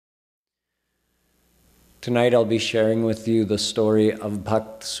Tonight I'll be sharing with you the story of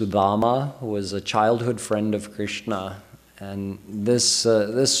Bhakt Sudama, who was a childhood friend of Krishna. And this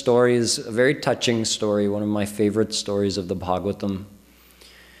story is a very touching story, one of my favorite stories of the Bhagavatam.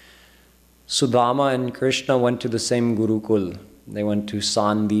 Sudama and Krishna went to the same Gurukul. They went to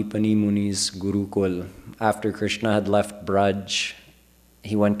Sandipani Muni's Gurukul. After Krishna had left Braj,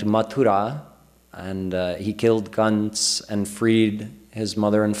 he went to Mathura and he killed Kans and freed his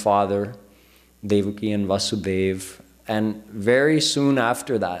mother and father, Devaki and Vasudev. And very soon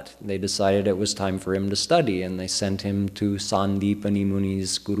after that, they decided it was time for him to study, and they sent him to Sandipani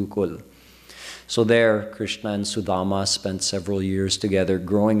Muni's Gurukul. So there, Krishna and Sudama spent several years together,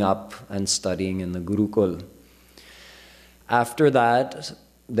 growing up and studying in the Gurukul. After that,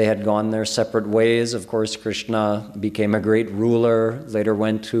 they had gone their separate ways. Of course, Krishna became a great ruler, later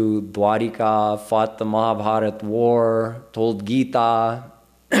went to Dwarika, fought the Mahabharat war, told Gita.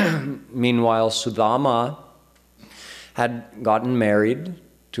 Meanwhile, Sudama had gotten married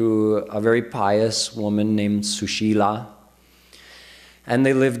to a very pious woman named Sushila, and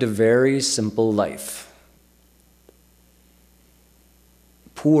they lived a very simple life.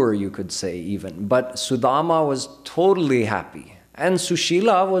 Poor, you could say, even. But Sudama was totally happy. And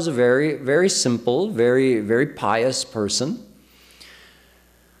Sushila was a very, very simple, very, very pious person.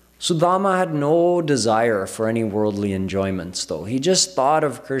 Sudama had no desire for any worldly enjoyments, though. He just thought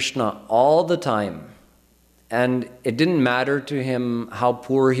of Krishna all the time. And it didn't matter to him how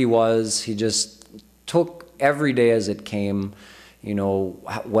poor he was. He just took every day as it came. You know,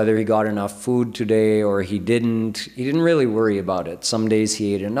 whether he got enough food today or he didn't really worry about it. Some days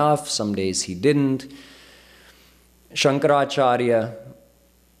he ate enough, some days he didn't. Shankaracharya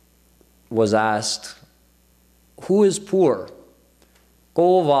was asked, "Who is poor?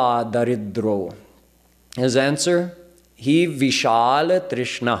 Ko va daridro?" His answer, "He vishal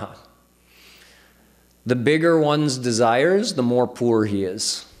trishna." The bigger one's desires, the more poor he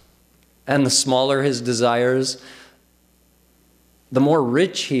is. And the smaller his desires, the more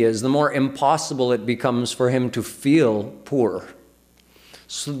rich he is, the more impossible it becomes for him to feel poor.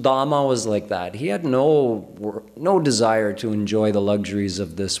 Sudama was like that. He had no desire to enjoy the luxuries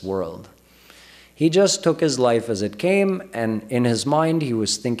of this world. He just took his life as it came, and in his mind he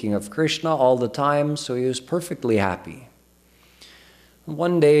was thinking of Krishna all the time, so he was perfectly happy.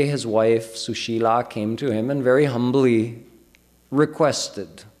 One day his wife, Sushila, came to him and very humbly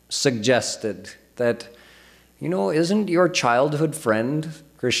suggested that, you know, isn't your childhood friend,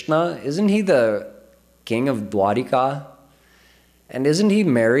 Krishna, isn't he the king of Dwarika? And isn't he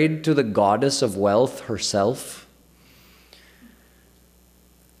married to the goddess of wealth herself?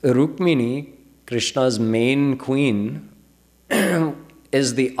 Rukmini, Krishna's main queen,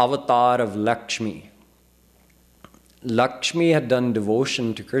 is the avatar of Lakshmi. Lakshmi had done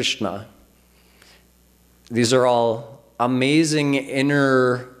devotion to Krishna. These are all amazing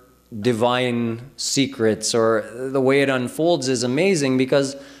inner divine secrets, or the way it unfolds is amazing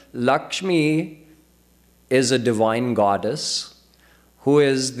because Lakshmi is a divine goddess who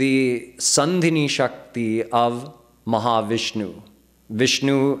is the Sandhini Shakti of Mahavishnu.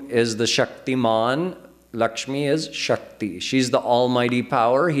 Vishnu is the Shaktiman, Lakshmi is Shakti. She's the almighty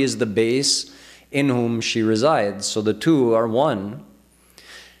power, he is the base in whom she resides. So the two are one.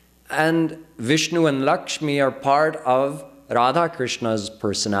 And Vishnu and Lakshmi are part of Radha Krishna's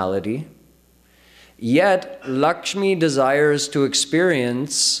personality. Yet Lakshmi desires to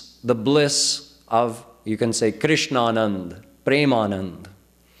experience the bliss of, you can say, Krishnanand, Premanand,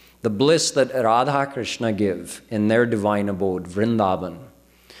 the bliss that Radha Krishna give in their divine abode, Vrindavan.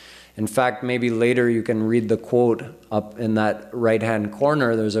 In fact, maybe later you can read the quote up in that right-hand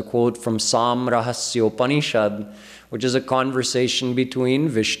corner. There's a quote from Sam Rahasyopanishad, which is a conversation between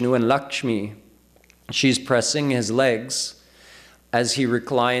Vishnu and Lakshmi. She's pressing his legs as he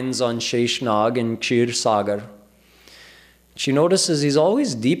reclines on Sheshnag in Kshir Sagar. She notices he's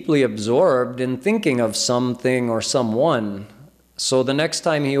always deeply absorbed in thinking of something or someone. So the next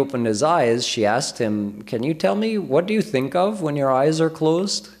time he opened his eyes, she asked him, "Can you tell me, what do you think of when your eyes are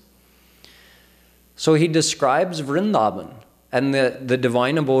closed?" So he describes Vrindavan and the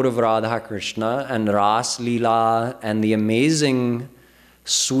divine abode of Radha Krishna and Ras Leela and the amazing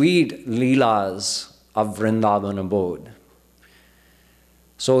sweet Leelas of Vrindavan abode.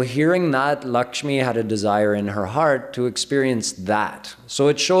 So hearing that, Lakshmi had a desire in her heart to experience that. So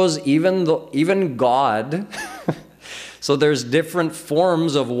it shows even God, so there's different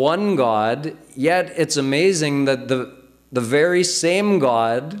forms of one God, yet it's amazing that the very same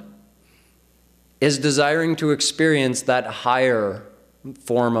God is desiring to experience that higher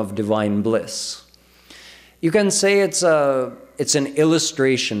form of divine bliss. You can say it's it's an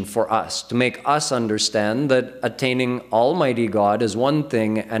illustration for us, to make us understand that attaining Almighty God is one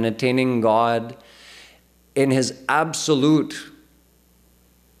thing, and attaining God in His absolute,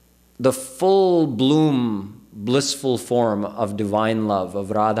 the full bloom, blissful form of divine love,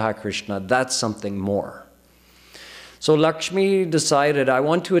 of Radha Krishna, that's something more. So Lakshmi decided, I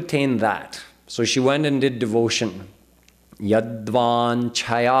want to attain that. So she went and did devotion. Yadvan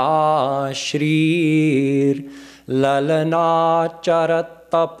chaya shrir lalana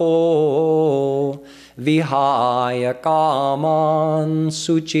charatapo vihaya kaman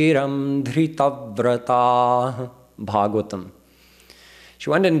suchiram dhritavrata. Bhagavatam. She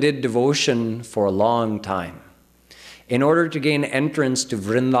went and did devotion for a long time in order to gain entrance to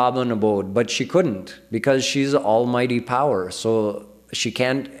Vrindavan abode, but she couldn't because she's almighty power, so she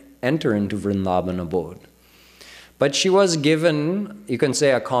can't enter into Vrindavan abode. But she was given, you can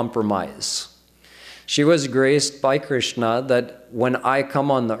say, a compromise. She was graced by Krishna that when I come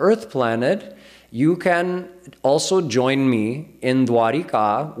on the earth planet, you can also join me in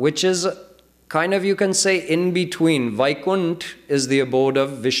Dwarika, which is kind of, you can say, in between. Vaikunt is the abode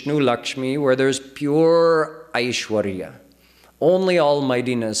of Vishnu Lakshmi, where there's pure Aishwarya, only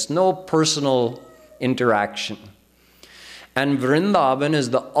almightiness, no personal interaction. And Vrindavan is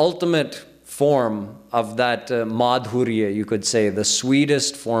the ultimate form of that madhurya, you could say, the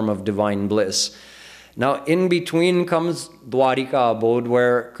sweetest form of divine bliss. Now, in between comes Dwarika abode,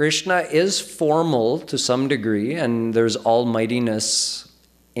 where Krishna is formal to some degree, and there's almightiness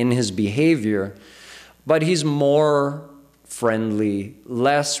in his behavior, but he's more friendly,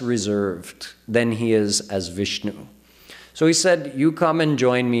 less reserved than he is as Vishnu. So he said, you come and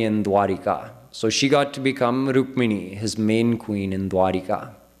join me in Dwarika. So she got to become Rukmini, his main queen in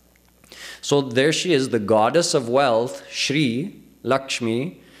Dwarika. So there she is, the goddess of wealth, Shri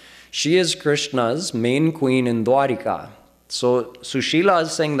Lakshmi. She is Krishna's main queen in Dwarika. So Sushila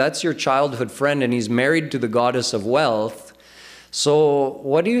is saying that's your childhood friend and he's married to the goddess of wealth. So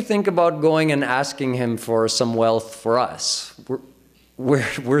what do you think about going and asking him for some wealth for us?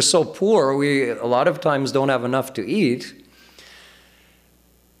 We're so poor, we a lot of times don't have enough to eat.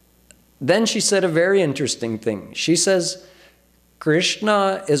 Then she said a very interesting thing. She says,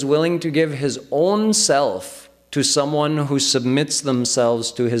 Krishna is willing to give his own self to someone who submits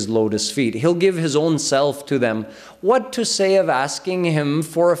themselves to his lotus feet. He'll give his own self to them. What to say of asking him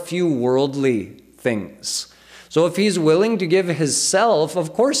for a few worldly things? So if he's willing to give his self,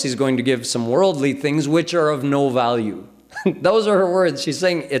 of course he's going to give some worldly things which are of no value. Those are her words. She's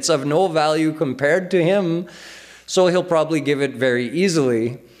saying it's of no value compared to him, so he'll probably give it very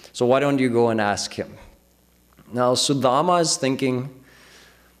easily. So why don't you go and ask him? Now Sudama is thinking,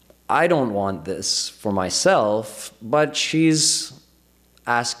 I don't want this for myself, but she's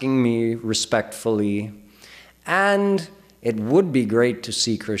asking me respectfully, and it would be great to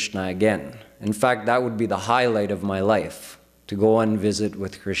see Krishna again. In fact, that would be the highlight of my life, to go and visit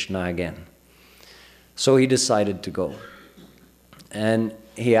with Krishna again. So he decided to go. And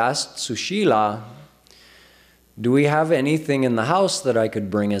he asked Sushila, do we have anything in the house that I could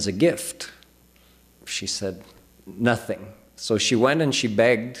bring as a gift? She said, nothing. So she went and she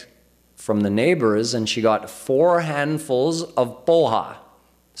begged from the neighbors, and she got 4 handfuls of poha.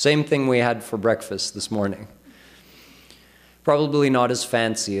 Same thing we had for breakfast this morning. Probably not as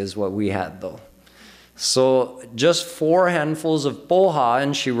fancy as what we had, though. So just 4 handfuls of poha,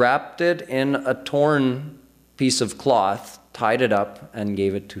 and she wrapped it in a torn piece of cloth, tied it up, and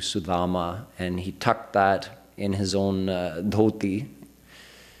gave it to Sudama. And he tucked that in his own dhoti,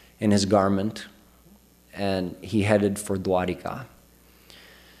 in his garment, and he headed for Dwarika.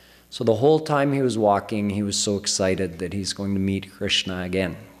 So the whole time he was walking, he was so excited that he's going to meet Krishna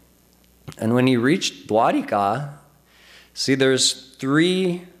again. And when he reached Dwarika, see, there's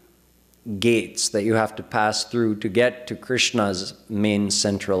 3 gates that you have to pass through to get to Krishna's main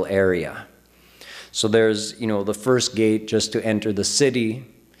central area. So there's, the first gate just to enter the city,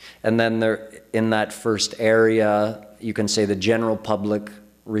 and then there, in that first area, you can say the general public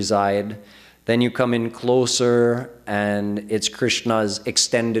reside. Then you come in closer, and it's Krishna's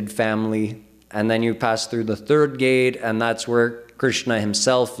extended family. And then you pass through the 3rd gate, and that's where Krishna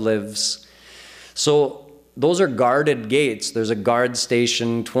himself lives. So those are guarded gates. There's a guard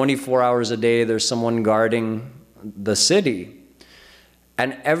station 24 hours a day. There's someone guarding the city.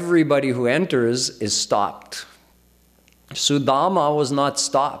 And everybody who enters is stopped. Sudama was not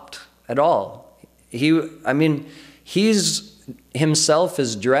stopped at all. He's himself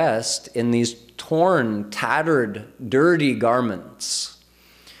is dressed in these torn, tattered, dirty garments.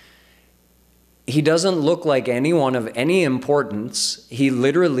 He doesn't look like anyone of any importance. He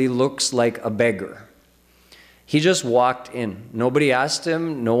literally looks like a beggar. He just walked in. Nobody asked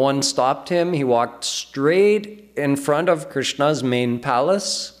him. No one stopped him. He walked straight in front of Krishna's main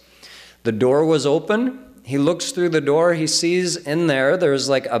palace. The door was open. He looks through the door. He sees in there, there's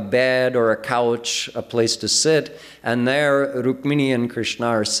like a bed or a couch, a place to sit. And there, Rukmini and Krishna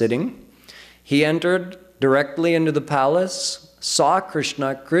are sitting. He entered directly into the palace, saw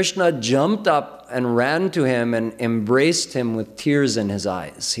Krishna. Krishna jumped up and ran to him and embraced him with tears in his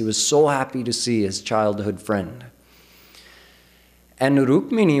eyes. He was so happy to see his childhood friend. And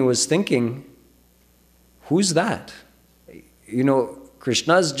Rukmini was thinking, who's that? You know,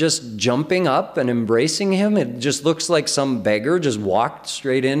 Krishna's just jumping up and embracing him. It just looks like some beggar just walked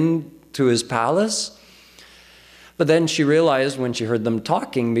straight in to his palace. But then she realized when she heard them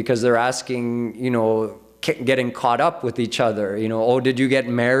talking, because they're asking, you know, getting caught up with each other, you know, oh, did you get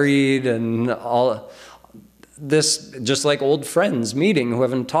married? And all this, just like old friends meeting who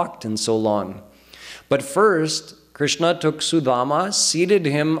haven't talked in so long. But first, Krishna took Sudama, seated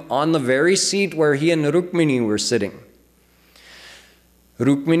him on the very seat where he and Rukmini were sitting.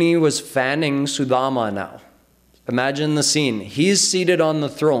 Rukmini was fanning Sudama now. Imagine the scene. He's seated on the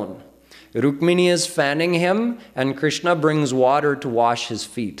throne. Rukmini is fanning him, and Krishna brings water to wash his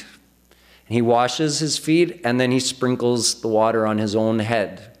feet. He washes his feet, and then he sprinkles the water on his own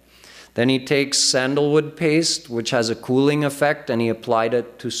head. Then he takes sandalwood paste, which has a cooling effect, and he applied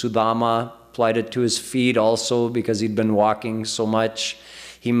it to Sudama, applied it to his feet also because he'd been walking so much.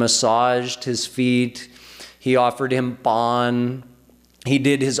 He massaged his feet. He offered him pan. He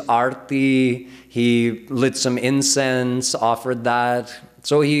did his arti. He lit some incense, offered that.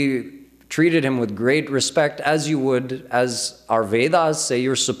 So he treated him with great respect, as you would, as our Vedas say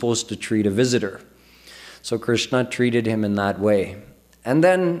you're supposed to treat a visitor. So Krishna treated him in that way. And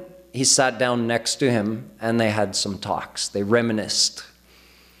then he sat down next to him and they had some talks. They reminisced.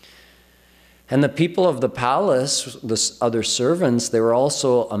 And the people of the palace, the other servants, they were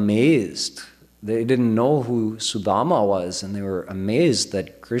also amazed. They didn't know who Sudama was, and they were amazed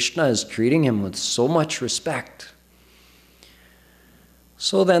that Krishna is treating him with so much respect.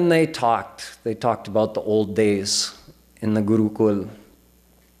 So then they talked. They talked about the old days in the Gurukul.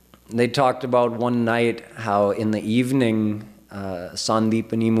 They talked about one night how in the evening,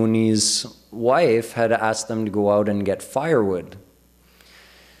 Sandipani Muni's wife had asked them to go out and get firewood.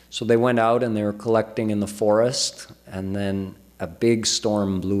 So they went out and they were collecting in the forest, and then a big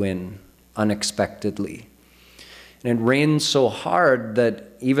storm blew in unexpectedly. And it rained so hard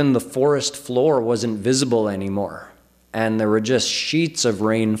that even the forest floor wasn't visible anymore. And there were just sheets of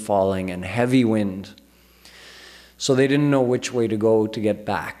rain falling and heavy wind. So they didn't know which way to go to get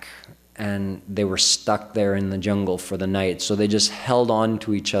back. And they were stuck there in the jungle for the night. So they just held on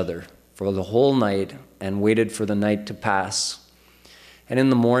to each other for the whole night and waited for the night to pass. And in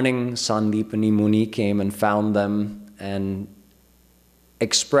the morning, Sandipani Muni came and found them and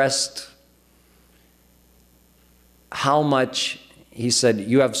expressed how much, he said,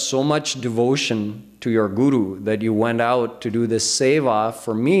 you have so much devotion to your guru that you went out to do this seva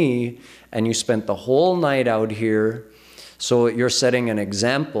for me and you spent the whole night out here. So you're setting an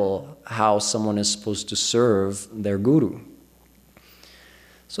example how someone is supposed to serve their guru.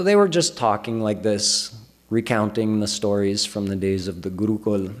 So they were just talking like this, recounting the stories from the days of the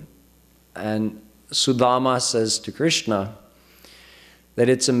Gurukul. And Sudama says to Krishna that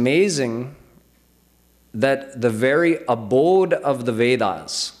it's amazing that the very abode of the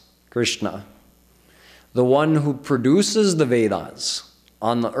Vedas, Krishna, the one who produces the Vedas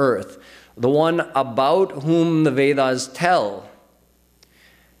on the earth, the one about whom the Vedas tell,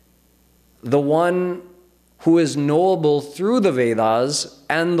 the one who is knowable through the Vedas,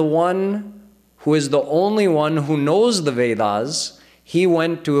 and the one who is the only one who knows the Vedas, he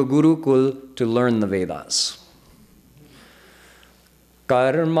went to a Gurukul to learn the Vedas.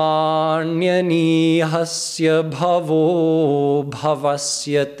 Karmanyani-hasya bhavo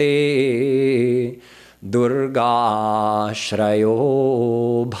bhavasyate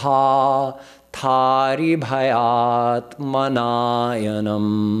durga-shrayo bha thari bhayat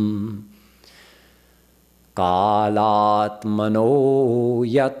manayanam kalatmano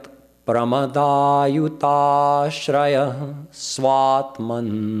yat pramadayutashraya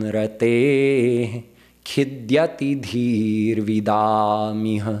swatman rate Khidyati dhir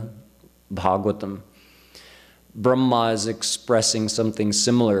vidamiha. Bhagavatam. Brahma is expressing something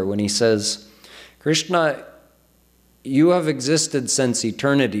similar when he says, Krishna, you have existed since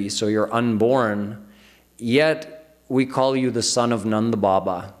eternity, so you're unborn, yet we call you the son of Nanda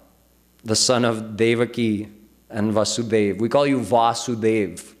Baba, the son of Devaki and Vasudev. We call you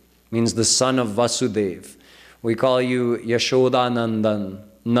Vasudev, means the son of Vasudev. We call you Yashoda Nandan,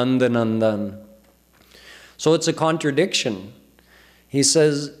 Nandanandan. So it's a contradiction. He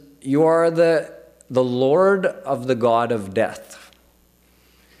says, you are the Lord of the god of death.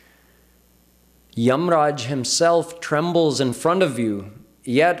 Yamraj himself trembles in front of you.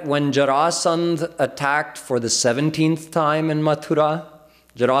 Yet when Jarasandh attacked for the 17th time in Mathura,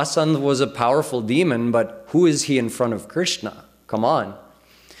 Jarasandh was a powerful demon, but who is he in front of Krishna? Come on.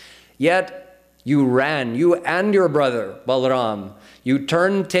 Yet you ran, you and your brother Balaram, you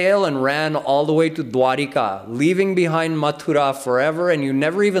turned tail and ran all the way to Dwarika, leaving behind Mathura forever, and you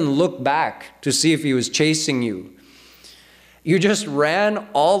never even looked back to see if he was chasing you. You just ran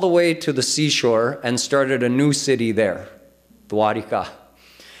all the way to the seashore and started a new city there, Dwarika.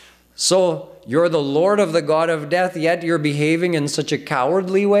 So you're the Lord of the god of death, yet you're behaving in such a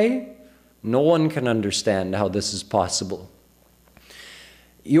cowardly way? No one can understand how this is possible.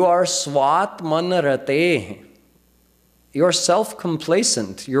 You are swatmanarate. You're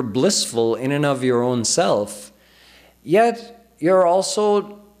self-complacent. You're blissful in and of your own self. Yet you're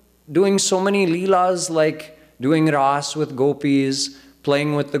also doing so many leelas, like doing ras with gopis,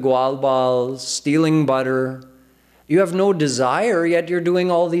 playing with the gwalbals, stealing butter. You have no desire, yet you're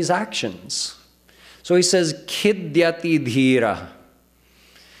doing all these actions. So he says, Khidyati dhira.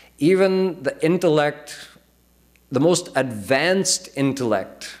 Even the intellect, the most advanced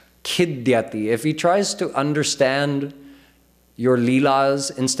intellect, Khidyati, if he tries to understand your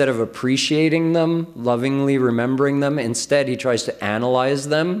leelas, instead of appreciating them, lovingly remembering them, instead he tries to analyze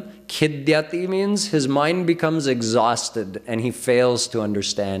them. Khidyati means his mind becomes exhausted and he fails to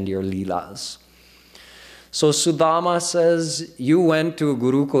understand your leelas. So Sudama says, you went to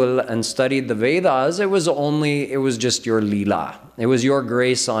Gurukul and studied the Vedas. It was just your leela. It was your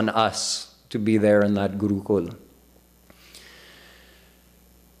grace on us to be there in that Gurukul.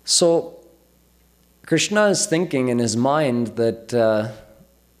 So Krishna is thinking in his mind that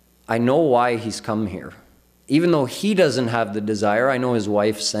I know why he's come here. Even though he doesn't have the desire, I know his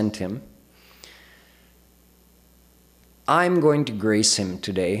wife sent him. I'm going to grace him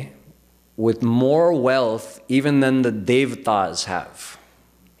today with more wealth even than the Devatas have.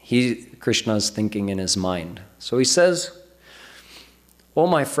 Krishna is thinking in his mind. So he says, oh,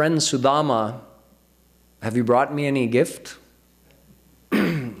 my friend Sudama, have you brought me any gift?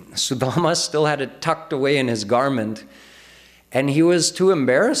 Sudama still had it tucked away in his garment, and he was too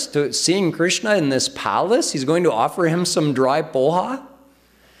embarrassed to seeing Krishna in this palace. He's going to offer him some dry poha.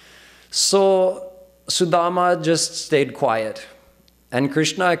 So Sudama just stayed quiet, and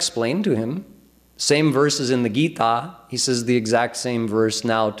Krishna explained to him, same verses in the Gita. He says the exact same verse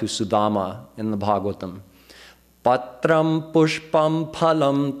now to Sudama in the Bhagavatam. Patram pushpam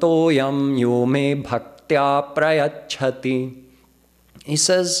phalam toyam yo me bhaktya prayachhati. He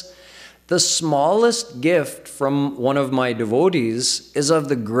says, the smallest gift from one of my devotees is of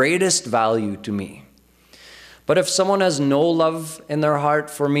the greatest value to me. But if someone has no love in their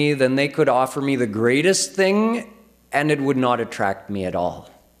heart for me, then they could offer me the greatest thing and it would not attract me at all.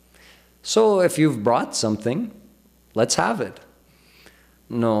 So if you've brought something, let's have it.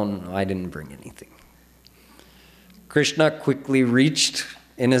 No, I didn't bring anything. Krishna quickly reached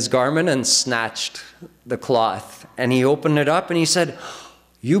in his garment and snatched the cloth. And he opened it up and he said,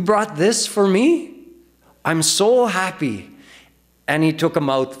 you brought this for me? I'm so happy. And he took a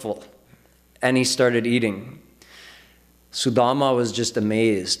mouthful and he started eating. Sudama was just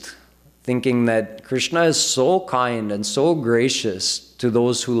amazed, thinking that Krishna is so kind and so gracious to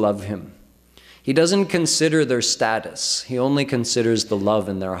those who love him. He doesn't consider their status. He only considers the love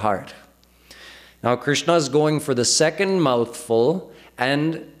in their heart. Now Krishna is going for the second mouthful,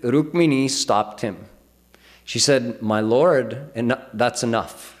 and Rukmini stopped him. She said, my Lord, that's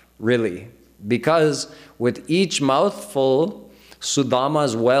enough, really. Because with each mouthful,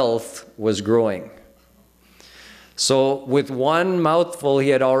 Sudama's wealth was growing. So with one mouthful, he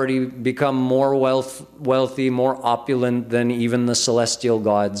had already become more wealthy, more opulent than even the celestial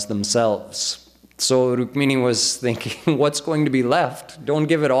gods themselves. So Rukmini was thinking, what's going to be left? Don't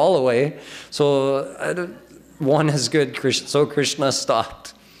give it all away. So one is good. So Krishna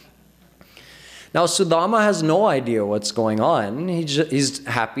stopped. Now Sudama has no idea what's going on. He's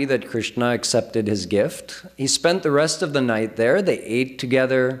happy that Krishna accepted his gift. He spent the rest of the night there. They ate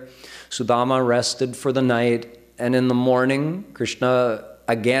together. Sudama rested for the night. And in the morning, Krishna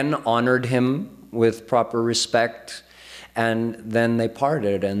again honored him with proper respect. And then they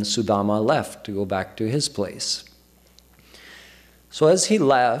parted and Sudama left to go back to his place. So as he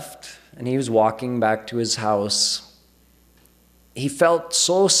left and he was walking back to his house, he felt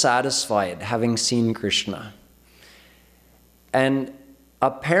so satisfied having seen Krishna. And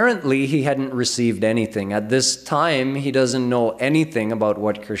Apparently, he hadn't received anything. At this time, he doesn't know anything about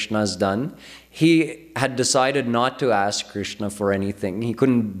what Krishna has done. He had decided not to ask Krishna for anything. He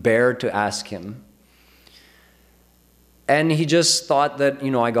couldn't bear to ask him. And he just thought that,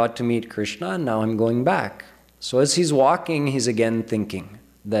 I got to meet Krishna and now I'm going back. So as he's walking, he's again thinking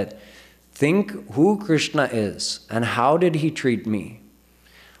that, think who Krishna is and how did he treat me?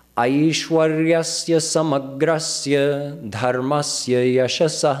 Aishwaryasya samagrasya dharmasya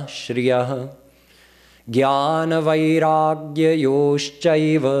yashasah shriyah jnana vairagya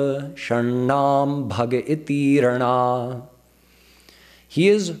yoshchaiva sharnam bhag iti rana. He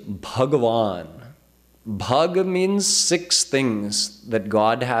is Bhagavan. Bhag means 6 things that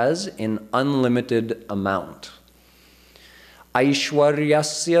God has in unlimited amount.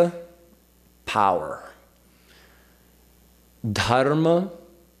 Aishwaryasya, power. Dharma,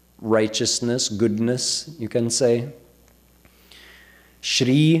 righteousness, goodness, you can say.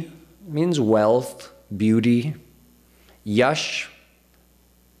 Shri means wealth, beauty. Yash,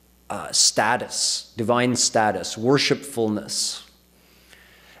 status, divine status, worshipfulness.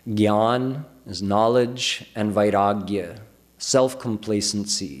 Gyan is knowledge, and vairagya,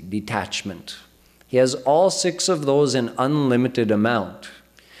 self-complacency, detachment. He has all 6 of those in unlimited amount.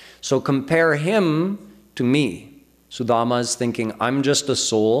 So compare him to me. Sudama is thinking, I'm just a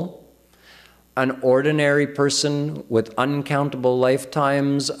soul, an ordinary person with uncountable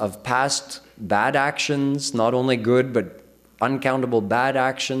lifetimes of past bad actions, not only good, but uncountable bad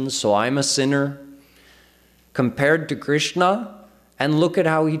actions, so I'm a sinner. Compared to Krishna, and look at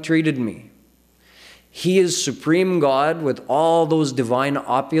how he treated me. He is supreme God with all those divine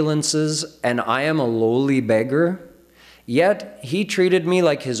opulences, and I am a lowly beggar. Yet he treated me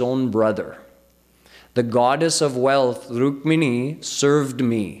like his own brother. The goddess of wealth, Rukmini, served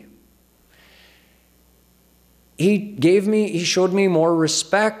me. He showed me more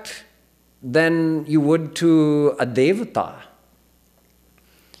respect than you would to a devata.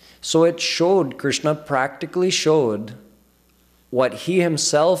 So it showed, Krishna practically showed what he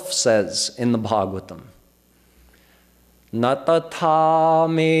himself says in the Bhagavatam. Natatha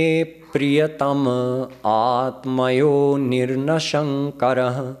me priyatam atmayo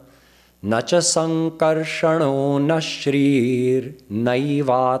nirnashankarah nacha sankarshano na shrir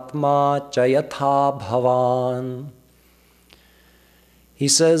naivatma chayatha bhavan. He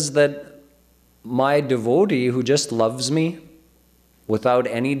says that my devotee who just loves me without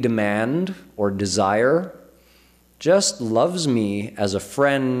any demand or desire, just loves me as a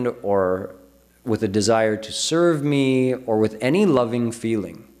friend or with a desire to serve me or with any loving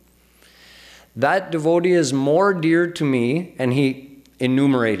feeling. That devotee is more dear to me, and he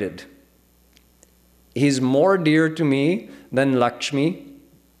enumerated. He's more dear to me than Lakshmi.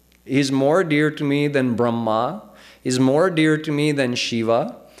 He's more dear to me than Brahma. He's more dear to me than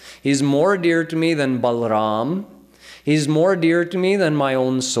Shiva. He's more dear to me than Balaram. He's more dear to me than my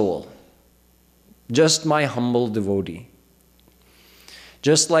own soul. Just my humble devotee.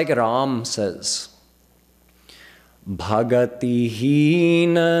 Just like Ram says, Bhagati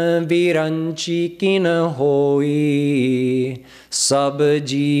hina viranchi kina hoi, sab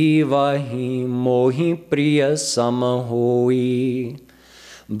jiva hi mohi priya sam hoi.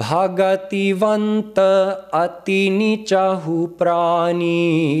 Bhagati vanta ati nichahu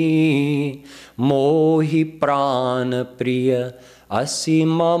prani, mohi prana priya asi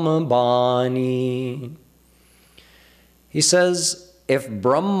mama bani. He says, if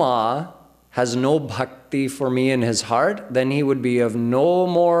Brahma has no bhakti for me in his heart, then he would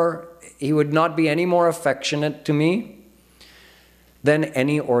not be any more affectionate to me than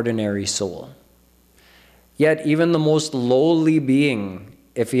any ordinary soul. Yet even the most lowly being,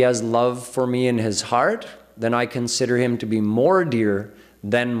 if he has love for me in his heart, then I consider him to be more dear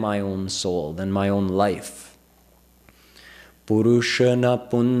than my own soul, than my own life. Purusha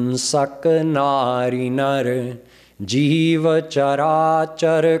napunsak nari nar Jiva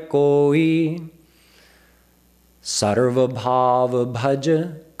charachar koi Sarva bhav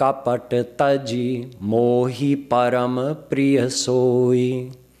bhaj kapat taji mohi param priya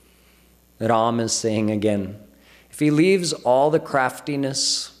soi. Ram is saying again, if he leaves all the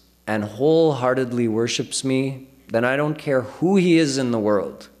craftiness and wholeheartedly worships me, then I don't care who he is in the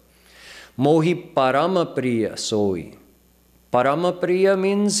world. Mohi param priya soi. Paramapriya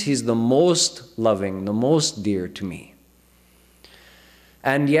means he's the most loving, the most dear to me.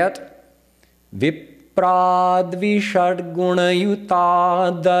 And yet, Viprad Vishad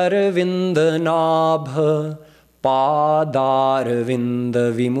Gunayuta Darvindanabha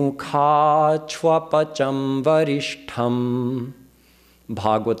Padarvinda Vimukha Chwapacham Varishtham.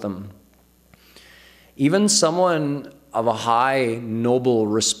 Bhagavatam. Even someone of a high, noble,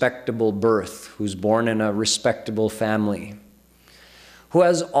 respectable birth, who's born in a respectable family, who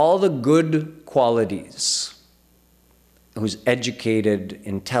has all the good qualities, who's educated,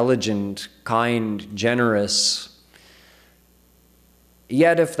 intelligent, kind, generous.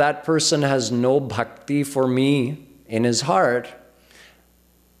 Yet if that person has no bhakti for me in his heart,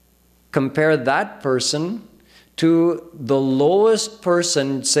 compare that person to the lowest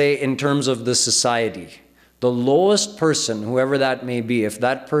person, say, in terms of the society. The lowest person, whoever that may be, if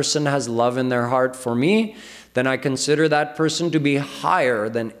that person has love in their heart for me, then I consider that person to be higher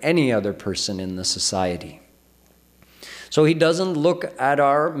than any other person in the society. So he doesn't look at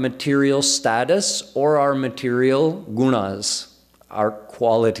our material status or our material gunas, our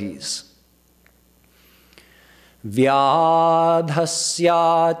qualities. Vyadhasya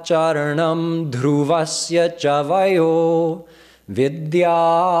charanam dhruvasya chavayo vidya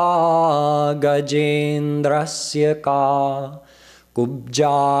gajendrasya ka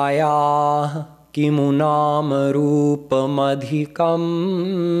kubjaya kimunam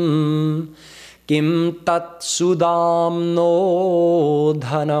rupamadhikam kim tat sudam no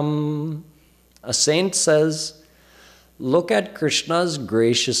dhanam. A saint says, look at Krishna's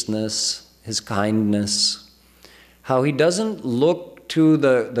graciousness, his kindness, how he doesn't look to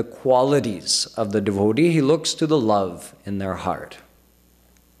the qualities of the devotee, he looks to the love in their heart.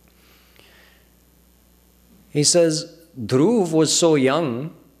 He says, Dhruv was so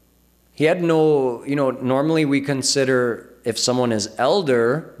young, he had no, normally we consider if someone is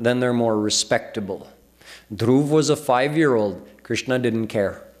elder, then they're more respectable. Dhruv was a 5-year-old, Krishna didn't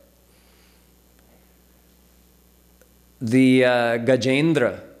care. The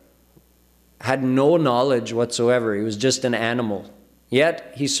Gajendra had no knowledge whatsoever. He was just an animal.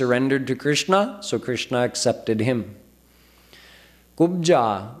 Yet he surrendered to Krishna, so Krishna accepted him.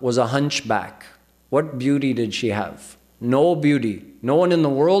 Kubja was a hunchback. What beauty did she have? No beauty. No one in the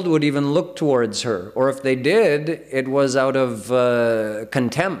world would even look towards her. Or if they did, it was out of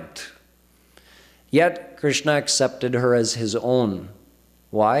contempt. Yet Krishna accepted her as his own.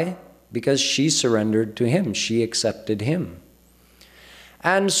 Why? Because she surrendered to him. She accepted him.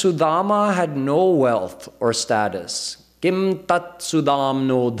 And Sudama had no wealth or status. Kim tat Sudam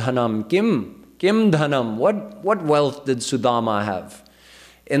no dhanam. Kim dhanam. What wealth did Sudama have?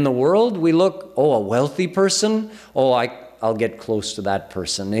 In the world, we look, oh, a wealthy person? Oh, I'll get close to that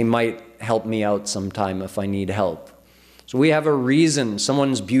person. They might help me out sometime if I need help. So we have a reason.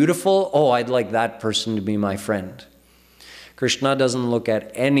 Someone's beautiful. Oh, I'd like that person to be my friend. Krishna doesn't look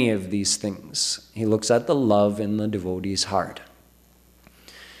at any of these things. He looks at the love in the devotee's heart.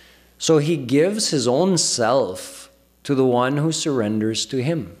 So he gives his own self to the one who surrenders to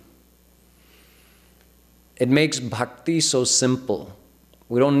him. It makes bhakti so simple.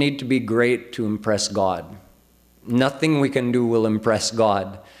 We don't need to be great to impress God. Nothing we can do will impress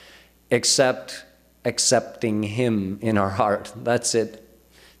God except accepting him in our heart. That's it.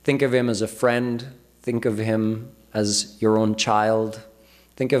 Think of him as a friend. Think of him as your own child.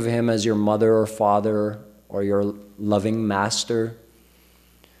 Think of him as your mother or father or your loving master.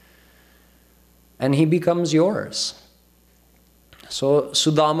 And he becomes yours. So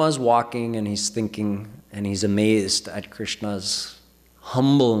Sudama's walking and he's thinking and he's amazed at Krishna's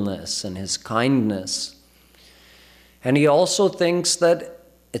humbleness and his kindness. And he also thinks that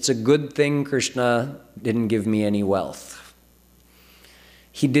it's a good thing Krishna didn't give me any wealth.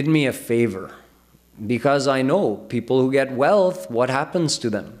 He did me a favor. Because I know people who get wealth, what happens to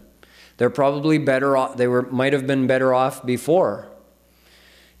them? They're probably better off, might have been better off before.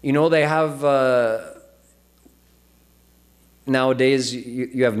 They have, nowadays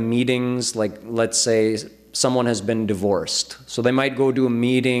you have meetings, like let's say someone has been divorced. So they might go to a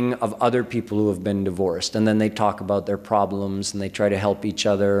meeting of other people who have been divorced, and then they talk about their problems and they try to help each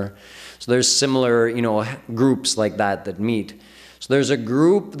other. So there's similar, groups like that meet. So there's a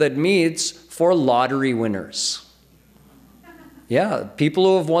group that meets for lottery winners. Yeah, people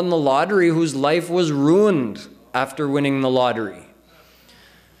who have won the lottery whose life was ruined after winning the lottery.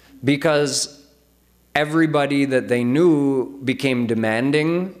 Because everybody that they knew became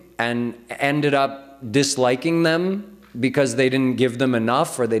demanding and ended up disliking them because they didn't give them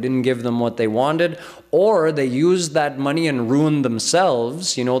enough, or they didn't give them what they wanted, or they used that money and ruined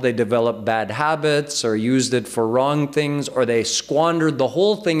themselves. They developed bad habits or used it for wrong things, or they squandered the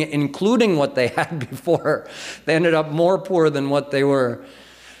whole thing, including what they had before. They ended up more poor than what they were.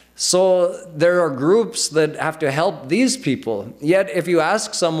 So there are groups that have to help these people. Yet if you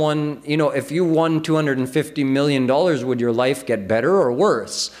ask someone, if you won $250 million, would your life get better or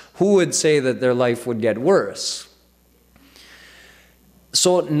worse? Who would say that their life would get worse?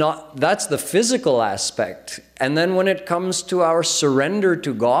 So that's the physical aspect. And then when it comes to our surrender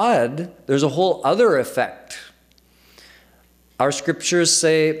to God, there's a whole other effect. Our scriptures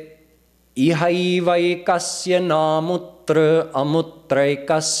say, Ihaiva ekasya namutra amutra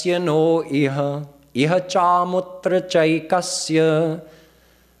ekasya no iha. Iha cha mutra chaikasya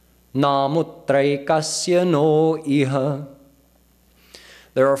namutra ekasya no iha.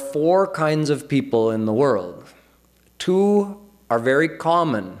 There are 4 kinds of people in the world. 2 are very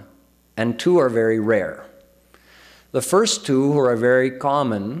common, and 2 are very rare. The first 2 who are very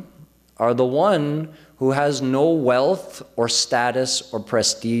common are the one who has no wealth or status or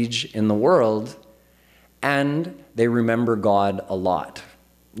prestige in the world, and they remember God a lot.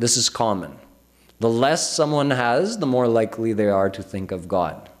 This is common. The less someone has, the more likely they are to think of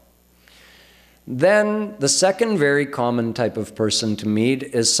God. Then the second very common type of person to meet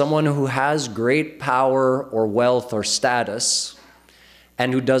is someone who has great power or wealth or status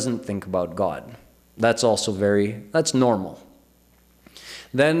and who doesn't think about God. That's also that's normal.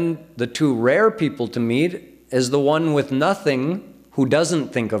 Then the 2 rare people to meet is the one with nothing who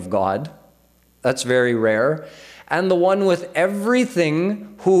doesn't think of God. That's very rare. And the one with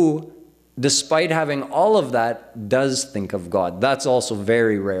everything who, despite having all of that, does think of God. That's also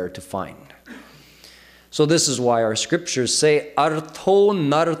very rare to find. So this is why our scriptures say, Artho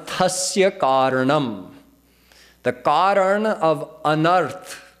narthasya karanam. The karan of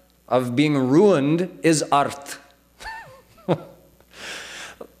anarth, of being ruined, is arth.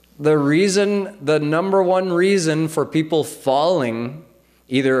 The number one reason for people falling,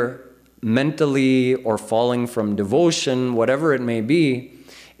 either mentally or falling from devotion, whatever it may be,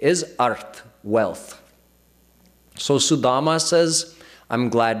 is arth, wealth. So Sudama says, I'm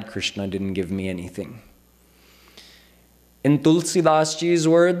glad Krishna didn't give me anything. In Tulsidas Ji's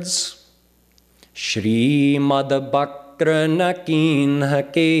words, Shri Mad Bakra Nakin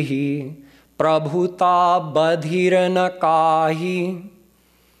Hakehi Prabhuta Badhir Nakahi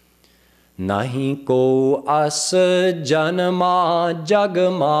Nahi ko as janma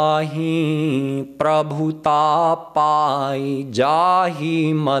jagmahi Prabhuta pai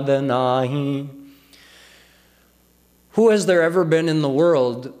jahi madanahi. Who has there ever been in the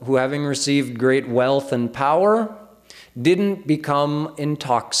world who, having received great wealth and power, didn't become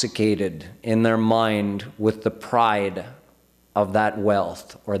intoxicated in their mind with the pride of that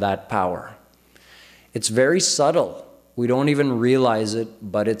wealth or that power? It's very subtle. We don't even realize it,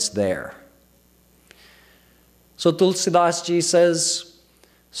 but it's there. So Tulsidas Ji says,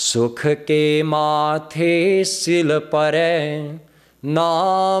 Sukh ke mathe sil pare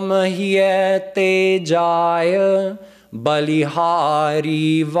naam hiye te jaya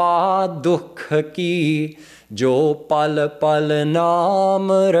balihari va dukh ki jo pal pal naam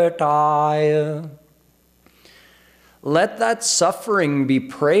rataya. Let that suffering be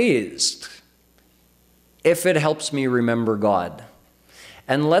praised if it helps me remember God.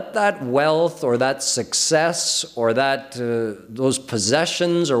 And let that wealth or that success or that those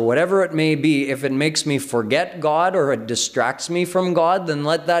possessions or whatever it may be, if it makes me forget God or it distracts me from God, then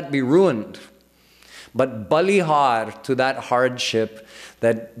let that be ruined. But balihar to that hardship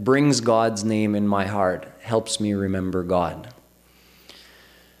that brings God's name in my heart, helps me remember God.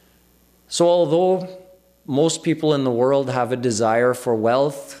 So although most people in the world have a desire for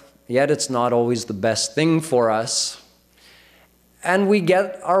wealth, yet it's not always the best thing for us. And we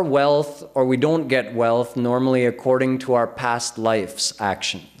get our wealth, or we don't get wealth, normally according to our past life's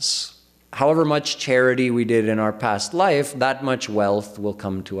actions. However much charity we did in our past life, that much wealth will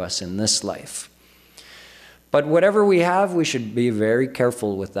come to us in this life. But whatever we have, we should be very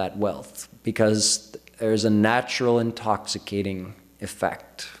careful with that wealth, because there's a natural intoxicating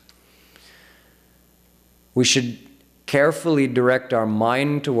effect. We should carefully direct our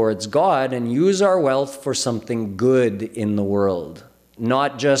mind towards God and use our wealth for something good in the world,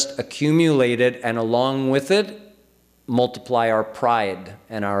 not just accumulate it and along with it multiply our pride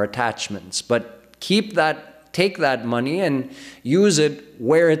and our attachments, but take that money and use it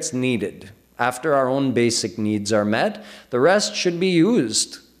where it's needed. After our own basic needs are met, the rest should be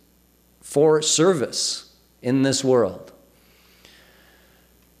used for service in this world.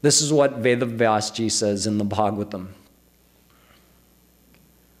 This is what Vedavyasji says in the Bhagavatam.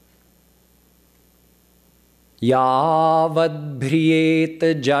 Yavad bhriyet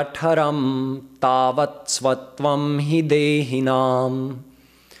jatharam tavat svatvam hi dehinam.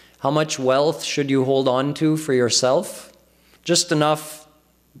 How much wealth should you hold on to for yourself? Just enough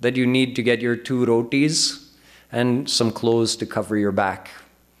that you need to get your 2 rotis and some clothes to cover your back.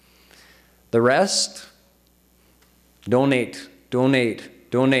 The rest, donate, donate,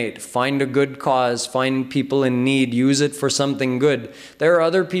 donate, find a good cause, find people in need, use it for something good. There are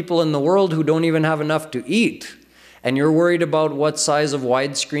other people in the world who don't even have enough to eat. And you're worried about what size of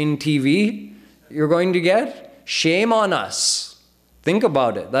widescreen TV you're going to get? Shame on us. Think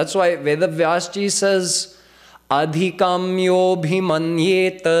about it. That's why Vedavyasji says, Adhikamyo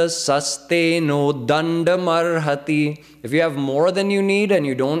bhimanyeta saste no dandamarhati. If you have more than you need and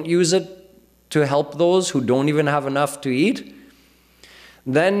you don't use it to help those who don't even have enough to eat,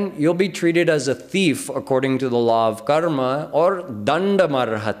 then you'll be treated as a thief according to the law of karma, or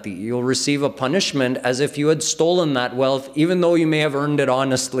dandamarhati. You'll receive a punishment as if you had stolen that wealth, even though you may have earned it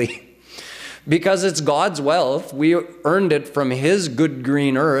honestly. Because it's God's wealth, we earned it from His good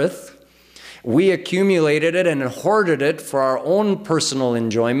green earth. We accumulated it and hoarded it for our own personal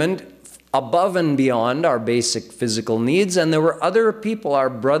enjoyment, above and beyond our basic physical needs. And there were other people, our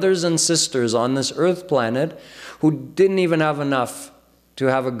brothers and sisters on this earth planet, who didn't even have enough to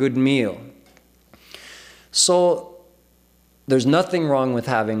have a good meal. So there's nothing wrong with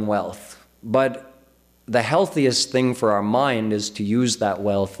having wealth, but the healthiest thing for our mind is to use that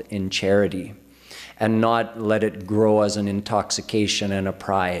wealth in charity and not let it grow as an intoxication and a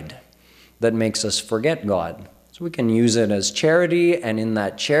pride that makes us forget God. So we can use it as charity, and in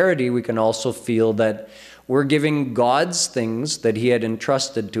that charity we can also feel that we're giving God's things that He had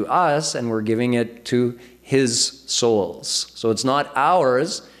entrusted to us, and we're giving it to His souls. So it's not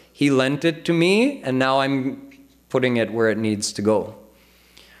ours. He lent it to me, and now I'm putting it where it needs to go.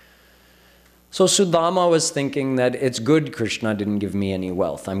 So Sudama was thinking that it's good Krishna didn't give me any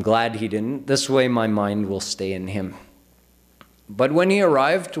wealth. I'm glad he didn't. This way my mind will stay in him. But when he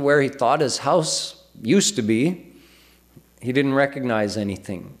arrived to where he thought his house used to be, he didn't recognize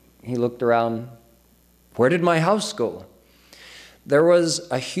anything. He looked around. Where did my house go? There was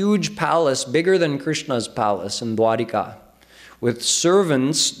a huge palace, bigger than Krishna's palace in Dwarika, with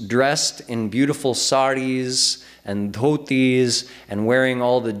servants dressed in beautiful saris and dhotis and wearing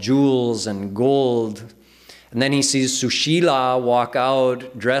all the jewels and gold. And then he sees Sushila walk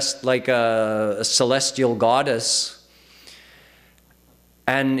out dressed like a celestial goddess.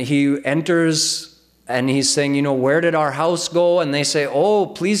 And he enters and he's saying, you know, where did our house go? And they say, oh,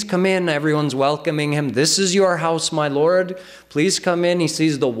 please come in. Everyone's welcoming him. This is your house, my lord. Please come in. He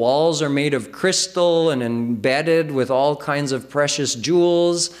sees the walls are made of crystal and embedded with all kinds of precious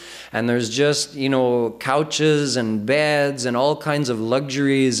jewels. And there's just, you know, couches and beds and all kinds of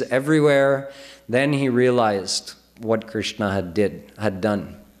luxuries everywhere. Then he realized what Krishna had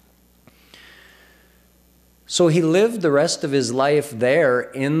done. So he lived the rest of his life there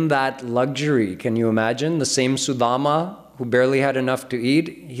in that luxury. Can you imagine? The same Sudama who barely had enough to eat,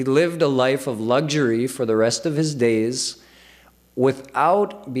 he lived a life of luxury for the rest of his days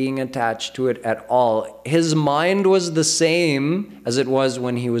without being attached to it at all. His mind was the same as it was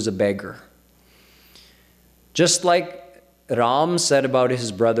when he was a beggar. Just like Ram said about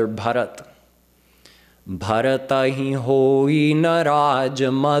his brother Bharat, Bharata hi hoi na Raj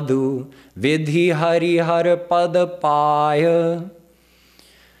Madhu vidhi hari har pad paya.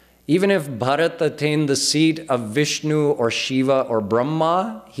 Even if Bharat attained the seat of Vishnu or Shiva or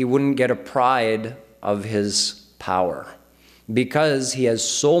Brahma, he wouldn't get a pride of his power because he has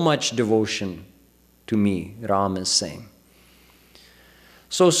so much devotion to me, Ram is saying.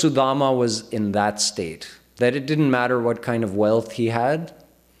 So Sudama was in that state, that it didn't matter what kind of wealth he had.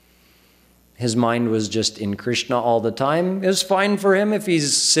 His mind was just in Krishna all the time. It was fine for him if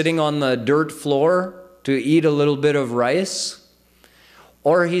he's sitting on the dirt floor to eat a little bit of rice,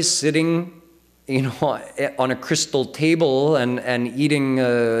 or he's sitting, you know, on a crystal table and eating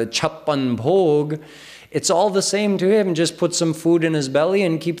chappan bhog. It's all the same to him. Just put some food in his belly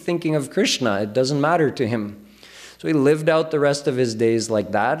and keep thinking of Krishna. It doesn't matter to him. So he lived out the rest of his days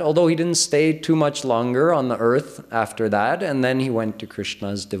like that, although he didn't stay too much longer on the earth after that, and then he went to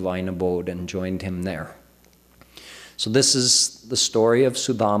Krishna's divine abode and joined him there. So this is the story of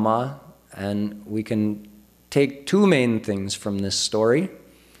Sudama, and we can take two main things from this story.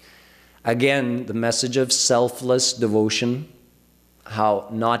 Again, the message of selfless devotion, how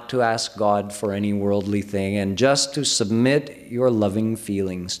not to ask God for any worldly thing, and just to submit your loving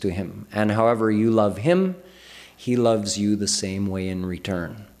feelings to Him. And however you love Him, He loves you the same way in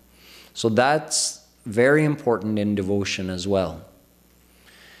return. So that's very important in devotion as well.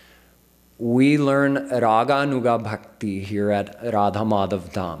 We learn Raga Nuga Bhakti here at Radha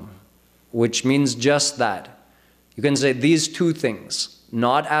Madhav Dham, which means just that. You can say these two things,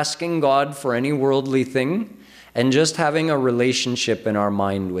 not asking God for any worldly thing, and just having a relationship in our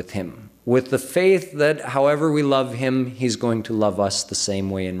mind with Him, with the faith that however we love Him, He's going to love us the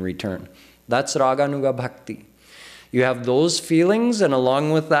same way in return. That's Raga Nuga Bhakti. You have those feelings, and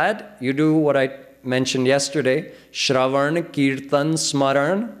along with that, you do what I mentioned yesterday, Shravan, Kirtan,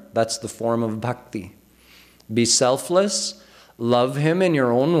 Smaran. That's the form of bhakti. Be selfless, love him in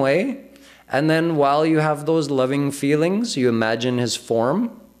your own way, and then while you have those loving feelings, you imagine his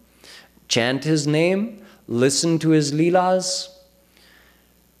form, chant his name, listen to his leelas.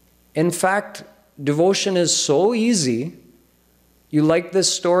 In fact, devotion is so easy. You like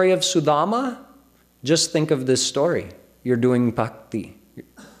this story of Sudama? Just think of this story. You're doing bhakti.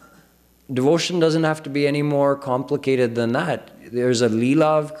 Devotion doesn't have to be any more complicated than that. There's a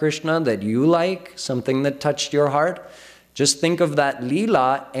leela of Krishna that you like, something that touched your heart. Just think of that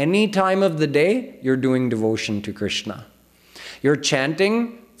leela. Any time of the day, you're doing devotion to Krishna. You're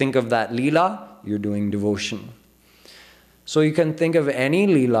chanting, think of that leela, you're doing devotion. So you can think of any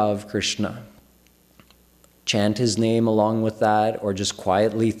leela of Krishna. Chant his name along with that, or just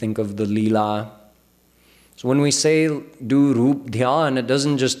quietly think of the leela. So when we say do Rup Dhyan, it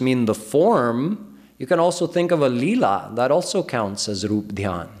doesn't just mean the form. You can also think of a leela. That also counts as Rup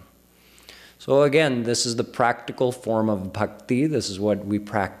Dhyan. So again, this is the practical form of bhakti. This is what we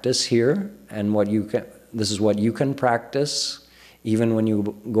practice here, and this is what you can practice even when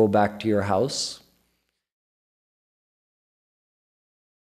you go back to your house.